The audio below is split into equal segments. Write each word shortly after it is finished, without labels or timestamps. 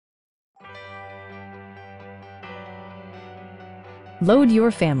Load your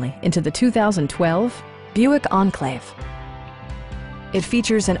family into the 2012 Buick Enclave. It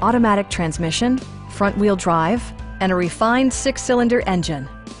features an automatic transmission, front-wheel drive, and a refined 6-cylinder engine.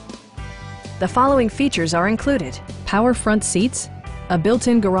 The following features are included: power front seats, a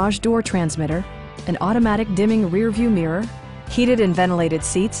built-in garage door transmitter, an automatic dimming rear-view mirror, heated and ventilated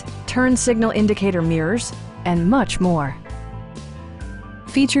seats, turn signal indicator mirrors, and much more.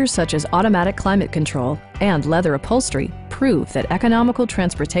 Features such as automatic climate control and leather upholstery prove that economical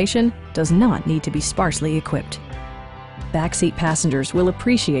transportation does not need to be sparsely equipped. Backseat passengers will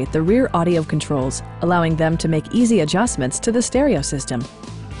appreciate the rear audio controls, allowing them to make easy adjustments to the stereo system.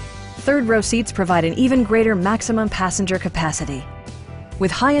 Third-row seats provide an even greater maximum passenger capacity.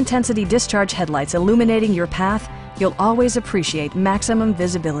 With high-intensity discharge headlights illuminating your path, you'll always appreciate maximum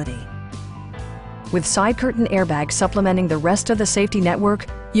visibility. With side curtain airbags supplementing the rest of the safety network,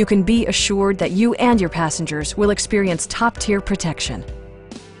 you can be assured that you and your passengers will experience top-tier protection.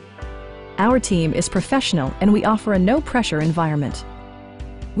 Our team is professional and we offer a no-pressure environment.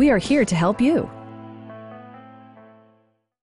 We are here to help you.